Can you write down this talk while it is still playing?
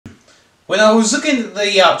When I was looking at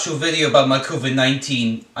the actual video about my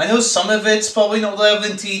COVID-19, I know some of it's probably not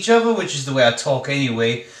relevant to each other, which is the way I talk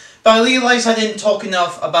anyway, but I realised I didn't talk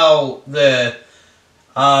enough about the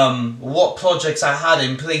what projects I had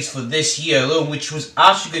in place for this year alone, which was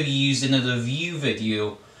actually going to be used in a review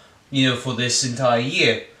video, for this entire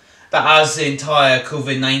year. But as the entire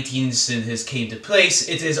COVID-19 incident has came to place,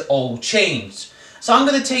 it has all changed. So I'm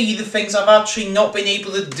going to tell you the things I've actually not been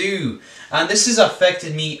able to do. And this has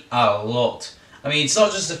affected me a lot. I mean, it's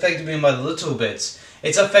not just affected me by the little bits.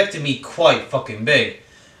 It's affected me quite fucking big.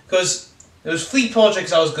 Because there was 3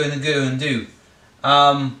 projects I was going to go and do.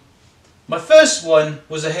 My first one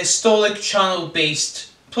was a historic channel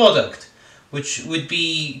based product, which would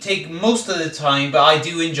take most of the time, but I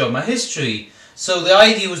do enjoy my history. So the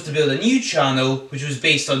idea was to build a new channel which was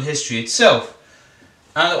based on history itself.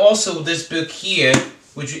 And also this book here,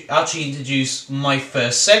 which actually introduced my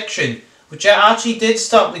first section, which I actually did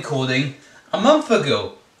start recording a month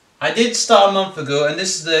ago. I did start a month ago, and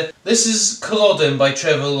this is Culloden by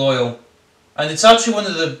Trevor Loyal. And it's actually one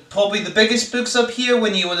of probably the biggest books up here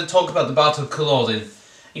when you want to talk about the Battle of Culloden,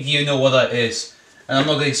 if you know what that is. And I'm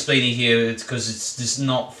not going to explain it here because it's just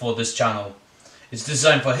not for this channel. It's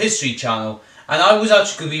designed for a history channel. And I was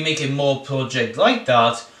actually going to be making more projects like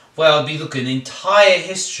that, where I'll be looking at the entire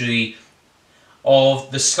history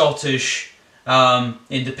of the Scottish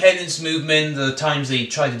independence movement, the times they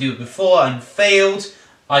tried to do it before and failed.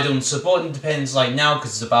 I don't support independence like now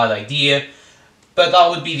because it's a bad idea. But that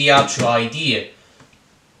would be the actual idea.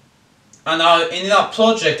 And in that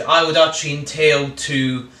project, I would actually entail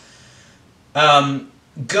to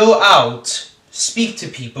go out, speak to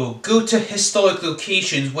people, go to historic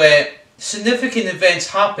locations where significant events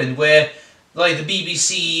happen, where like the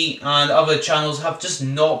BBC and other channels have just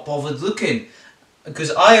not bothered looking.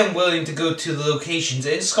 Because I am willing to go to the locations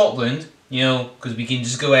in Scotland, because we can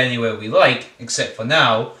just go anywhere we like, except for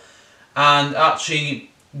now, and actually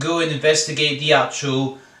go and investigate the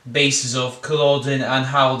actual basis of Culloden and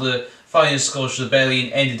how the final Scottish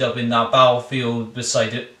Rebellion ended up in that battlefield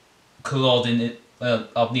beside Culloden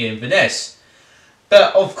up near Inverness.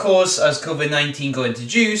 But of course, as COVID-19 got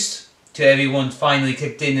introduced, to everyone finally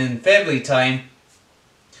kicked in February time,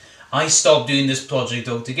 I stopped doing this project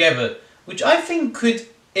altogether, which I think could,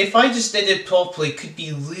 if I just did it properly, could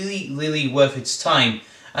be really, really worth its time.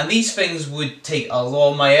 And these things would take a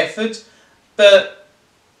lot of my effort, but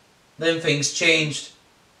then things changed,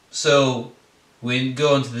 so we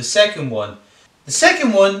go on to the second one. The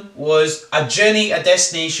second one was a journey, a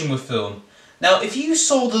destination with film. Now, if you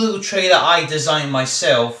saw the little trailer I designed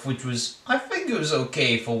myself, which was, I think it was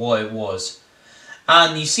okay for what it was,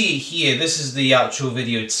 and you see it here, this is the actual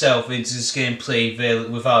video itself, it's just going to play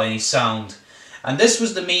without any sound. And this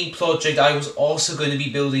was the main project I was also going to be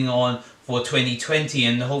building on for 2020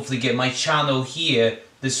 and hopefully get my channel here.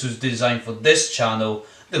 This was designed for this channel,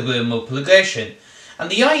 the Wormhole Progression. And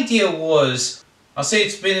the idea was, I'll say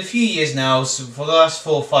it's been a few years now, so for the last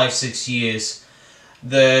 4, 5, 6 years,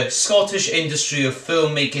 the Scottish industry of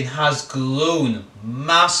filmmaking has grown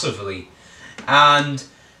massively. And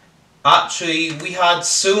actually, we had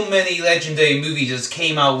so many legendary movies that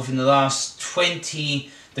came out within the last 20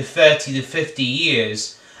 to 30 to 50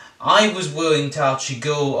 years. I was willing to actually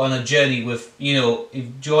go on a journey with,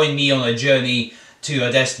 join me on a journey to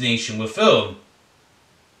a destination with film.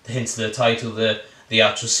 Hence the title, the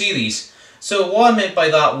actual series. So what I meant by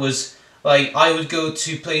that was, like, I would go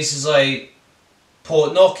to places like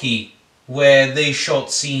Portnocky, where they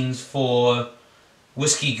shot scenes for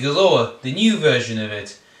Whiskey Galore, the new version of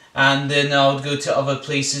it. And then I would go to other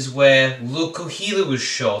places where Local Hero was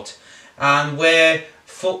shot, and where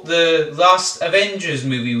the last Avengers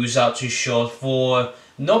movie was actually shot for,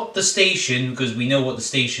 not the station, because we know what the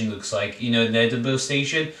station looks like, the Edinburgh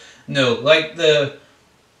station. No, like the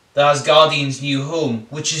Asgardians' New Home,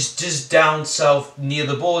 which is just down south near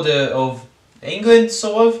the border of England,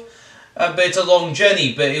 sort of. But it's a long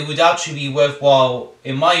journey, but it would actually be worthwhile,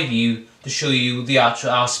 in my view, to show you the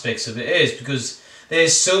actual aspects of it is, because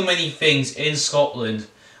there's so many things in Scotland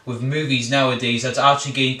with movies nowadays that's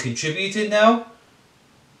actually getting contributed now.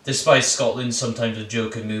 Despite Scotland sometimes a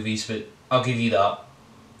joke in movies, but I'll give you that.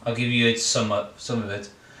 I'll give you some of it.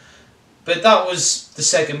 But that was the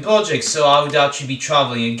second project, so I would actually be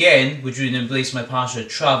travelling again, which would embrace my passion of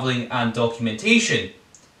travelling and documentation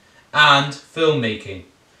and filmmaking.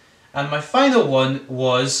 And my final one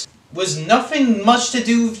was nothing much to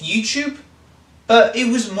do with YouTube, but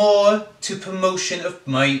it was more to promotion of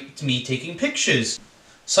me taking pictures,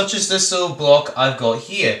 such as this little block I've got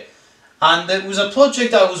here. And it was a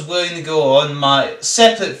project I was willing to go on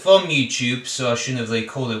separate from YouTube, so I shouldn't have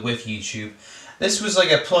called it with YouTube. This was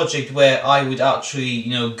like a project where I would actually, you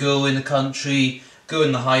know, go in the country, go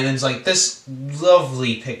in the Highlands, like this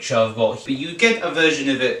lovely picture I've got. But you get a version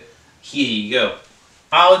of it, here you go.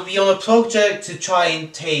 I would be on a project to try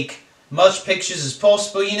and take much pictures as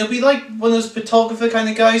possible, you know, be like one of those photographer kind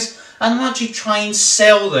of guys, and actually try and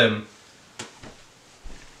sell them.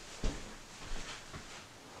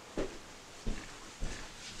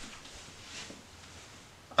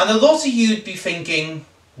 And a lot of you would be thinking,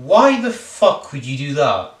 why the fuck would you do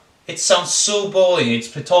that? It sounds so boring, it's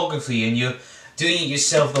photography and you're doing it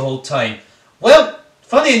yourself the whole time. Well,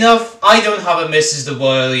 funny enough, I don't have a missus to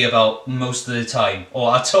worry about most of the time,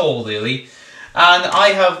 or at all really. And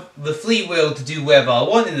I have the free will to do whatever I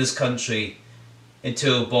want in this country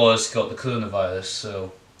until Boris got the coronavirus,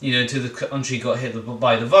 so, you know, until the country got hit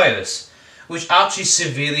by the virus. Which actually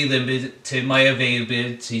severely limited my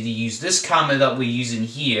availability to use this camera that we're using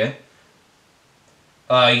here,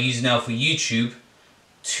 using now for YouTube,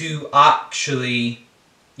 to actually,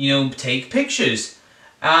 you know, take pictures.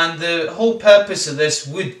 And the whole purpose of this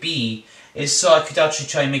would be, is so I could actually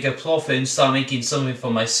try and make a profit and start making something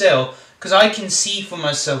for myself, because I can see for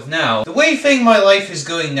myself now, the way my life is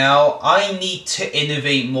going now, I need to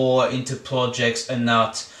innovate more into projects and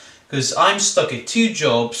that, because I'm stuck at 2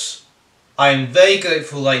 jobs. I'm very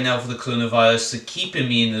grateful right now for the coronavirus for keeping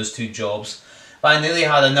me in those 2 jobs. But I nearly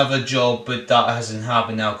had another job, but that hasn't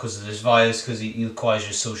happened now because of this virus, because it requires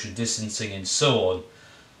your social distancing and so on.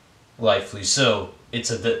 Rightfully so. It's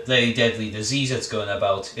a very deadly disease that's going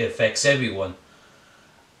about. It affects everyone.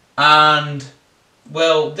 And,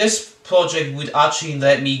 well, this project would actually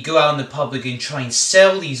let me go out in the public and try and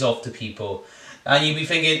sell these off to people. And you'd be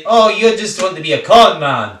thinking, oh, you just want to be a con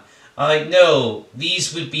man. I'm like, no,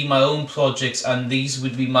 these would be my own projects and these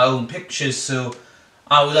would be my own pictures, so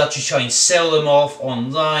I would actually try and sell them off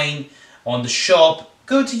online, on the shop,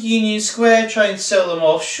 go to Union Square, try and sell them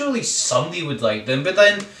off. Surely somebody would like them, but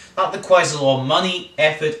then that requires a lot of money,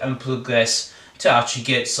 effort and progress to actually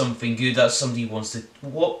get something good that somebody wants to,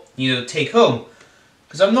 you know, take home.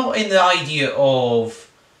 Because I'm not in the idea of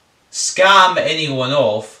scam anyone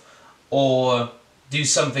off or do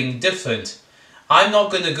something different. I'm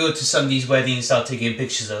not going to go to somebody's wedding and start taking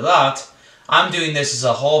pictures of that. I'm doing this as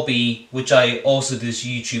a hobby, which I also do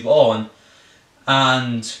YouTube on,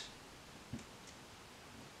 and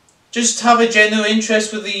just have a general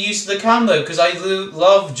interest with the use of the camera, because I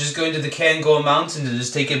love just going to the Cairngorm Mountains and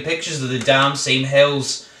just taking pictures of the damn same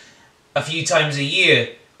hills a few times a year.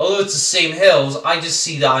 Although it's the same hills, I just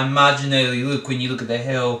see that imaginary look when you look at the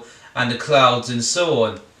hill and the clouds and so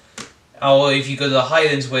on. Or if you go to the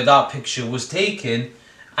Highlands where that picture was taken,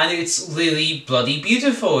 and it's really bloody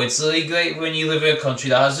beautiful. It's really great when you live in a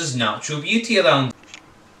country that has this natural beauty around.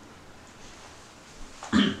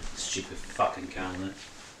 Stupid fucking camera.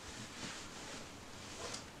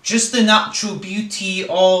 Just the natural beauty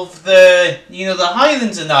of the, you know, the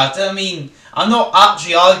Highlands and that. I mean, I'm not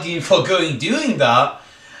actually arguing for doing that.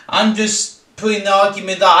 I'm just putting the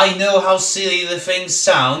argument that I know how silly the thing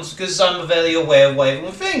sounds because I'm very aware of what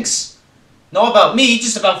everyone thinks. Not about me,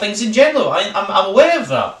 just about things in general. I'm aware of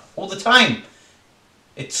that all the time.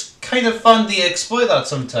 It's kind of fun to explore that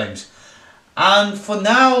sometimes. And for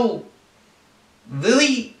now,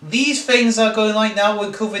 really, these things are going like now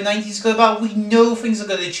when COVID-19 is going about. We know things are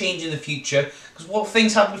going to change in the future. Because what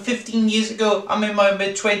things happened 15 years ago, I'm in my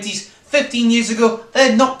mid-20s, 15 years ago,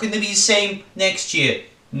 they're not going to be the same next year.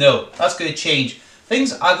 No, that's going to change.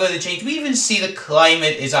 Things are going to change. We even see the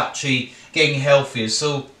climate is actually getting healthier.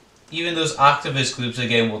 So even those activist groups are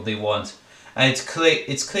getting what they want. And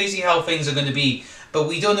it's crazy how things are going to be. But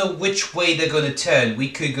we don't know which way they're going to turn. We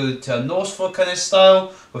could go to a Northfolk kind of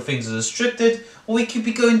style, where things are restricted. Or we could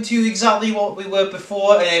be going to exactly what we were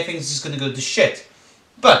before, and everything's just going to go to shit.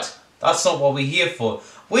 But that's not what we're here for.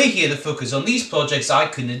 We're here to focus on these projects I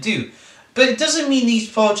couldn't do. But it doesn't mean these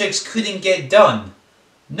projects couldn't get done.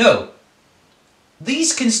 No.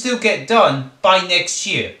 These can still get done by next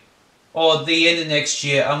year. Or the end of next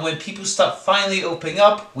year, and when people start finally opening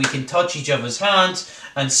up, we can touch each other's hands,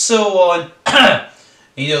 and so on.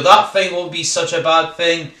 You know, that thing won't be such a bad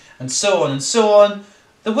thing, and so on and so on.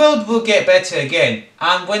 The world will get better again,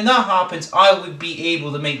 and when that happens, I will be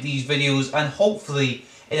able to make these videos, and hopefully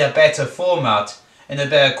in a better format, in a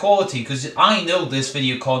better quality, because I know this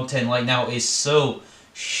video content right now is so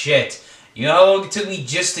shit. You know how long it took me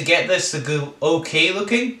just to get this to go okay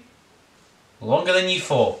looking? Longer than you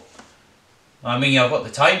thought. I mean, I've got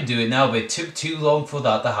the time to do it now, but it took too long for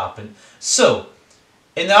that to happen. So,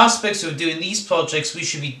 in the aspects of doing these projects,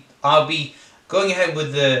 I'll be going ahead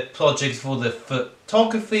with the project for the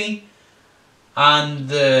photography and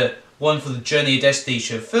the one for the Journey of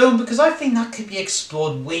Destination film, because I think that could be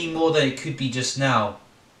explored way more than it could be just now.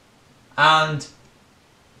 And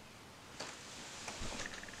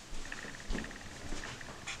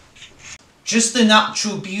just the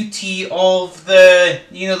natural beauty of the,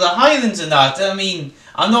 the Highlands and that. I mean,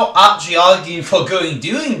 I'm not actually arguing for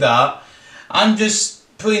doing that. I'm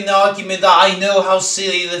just putting the argument that I know how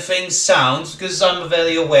silly the thing sounds because I'm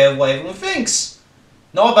very aware of what everyone thinks.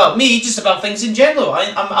 Not about me, just about things in general.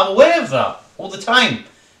 I'm aware of that all the time.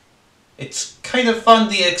 It's kind of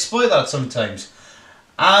fun to exploit that sometimes.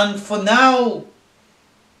 And for now,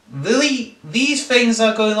 really, these things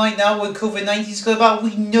are going like now when COVID-19 is going about.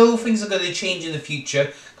 We know things are going to change in the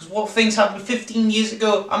future. Because what things happened 15 years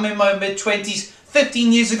ago, I'm in my mid-20s,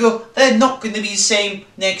 15 years ago, they're not going to be the same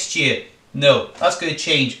next year. No, that's going to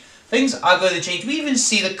change. Things are going to change. We even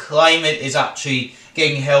see the climate is actually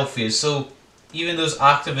getting healthier. So even those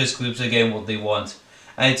activist groups are getting what they want.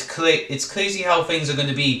 And it's crazy how things are going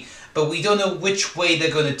to be. But we don't know which way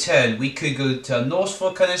they're going to turn. We could go to a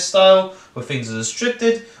Northfolk kind of style, where things are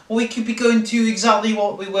restricted, or we could be going to exactly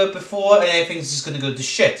what we were before, and everything's just going to go to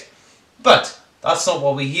shit. But that's not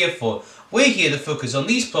what we're here for. We're here to focus on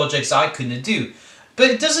these projects I couldn't do.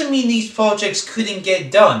 But it doesn't mean these projects couldn't get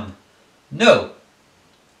done. No.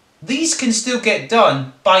 These can still get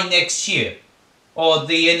done by next year, or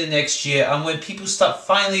the end of next year, and when people start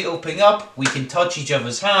finally opening up, we can touch each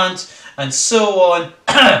other's hands, and so on.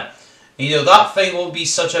 That thing won't be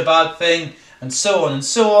such a bad thing, and so on and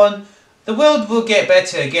so on. The world will get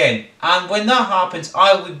better again, and when that happens,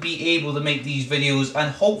 I would be able to make these videos,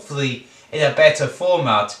 and hopefully in a better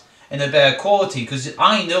format, in a better quality, because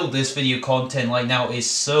I know this video content right now is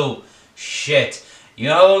so shit. You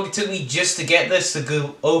know how long it took me just to get this to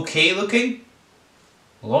go okay looking?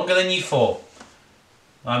 Longer than you thought.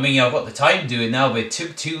 I mean, I've got the time to do it now, but it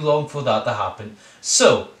took too long for that to happen.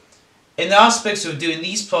 So, in the aspects of doing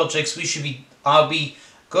these projects, I'll be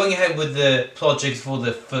going ahead with the project for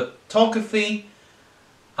the photography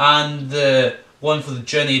and the one for the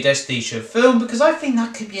Journey of Destination film, because I think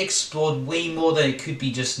that could be explored way more than it could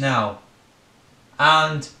be just now.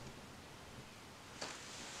 And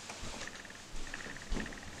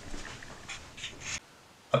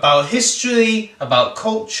about history, about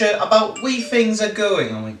culture, about where things are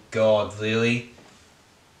going. Oh my god, really?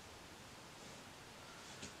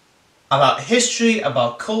 About history,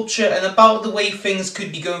 about culture, and about the way things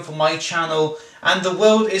could be going for my channel, and the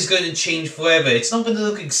world is going to change forever. It's not going to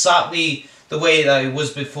look exactly the way that it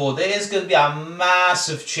was before. There is going to be a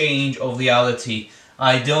massive change of reality.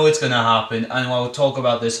 I know it's going to happen, and I'll talk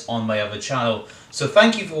about this on my other channel. So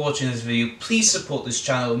thank you for watching this video. Please support this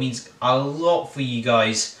channel. It means a lot for you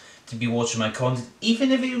guys to be watching my content.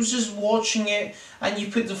 Even if it was just watching it and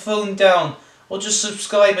you put the phone down, or just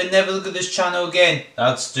subscribe and never look at this channel again.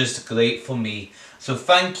 That's just great for me. So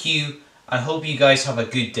thank you. I hope you guys have a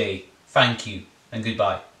good day. Thank you and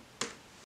goodbye.